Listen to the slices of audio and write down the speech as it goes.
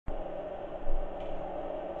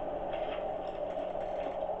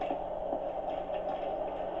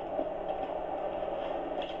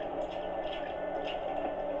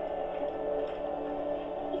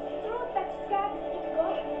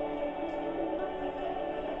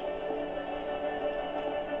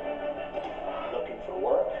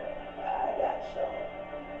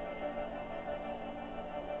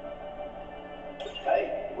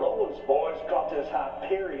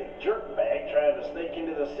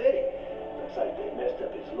City. Looks like they messed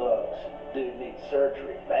up his lungs. Dude needs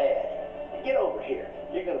surgery bad. Get over here.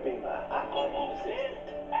 You're gonna be my operating assistant.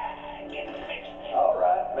 Get fixed. All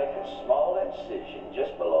right, make a small incision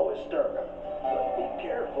just below his sternum. But be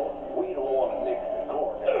careful. We don't want to nick the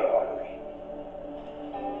coronary artery.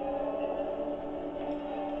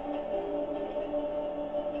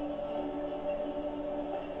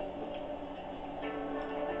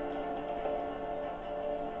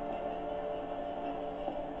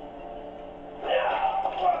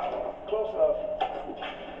 Close enough.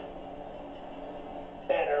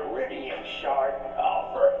 An iridium shard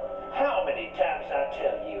offer. How many times I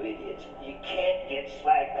tell you idiots, you can't get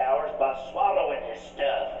slag powers by swallowing this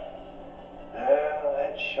stuff. Well,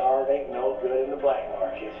 that shard ain't no good in the black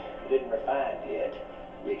market. Didn't refine yet.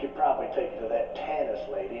 You could probably take it to that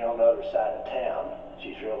Tanis lady on the other side of town.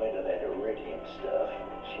 She's real into that iridium stuff.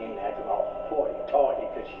 She ain't acting all hoity-toity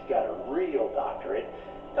because she's got a real doctorate.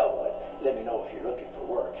 Oh, and let me know if you're looking for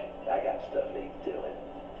work. I got stuff needs doing.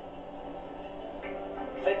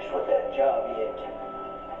 Finished with that job yet?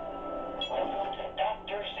 Welcome to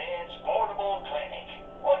Dr. Zed's Portable Clinic.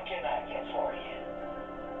 What can I get for you?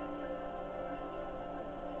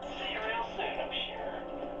 See you real soon, I'm sure.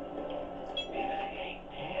 Even if you ain't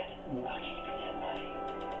dead, I'll keep you that way.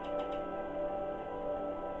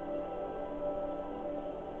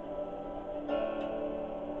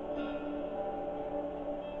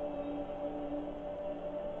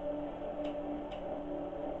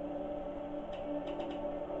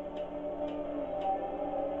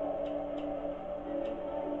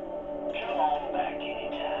 Come on back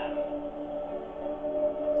anytime.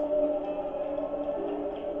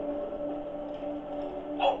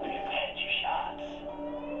 Hope you've had your shots.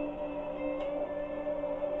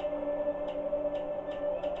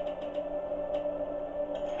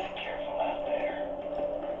 Be careful out there.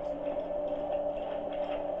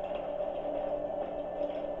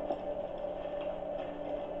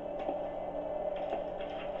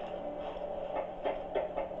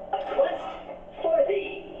 A quest for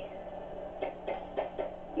thee.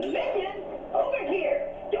 Minion, over here.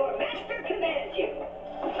 Your master commands you.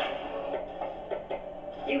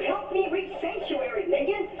 You helped me reach Sanctuary,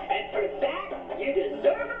 Minion, and for that, you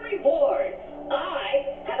deserve a reward.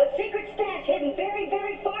 I have a secret stash hidden very,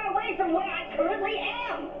 very far away from where I currently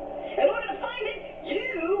am. In order to find it,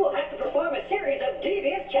 you will have to perform a series of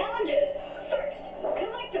devious challenges.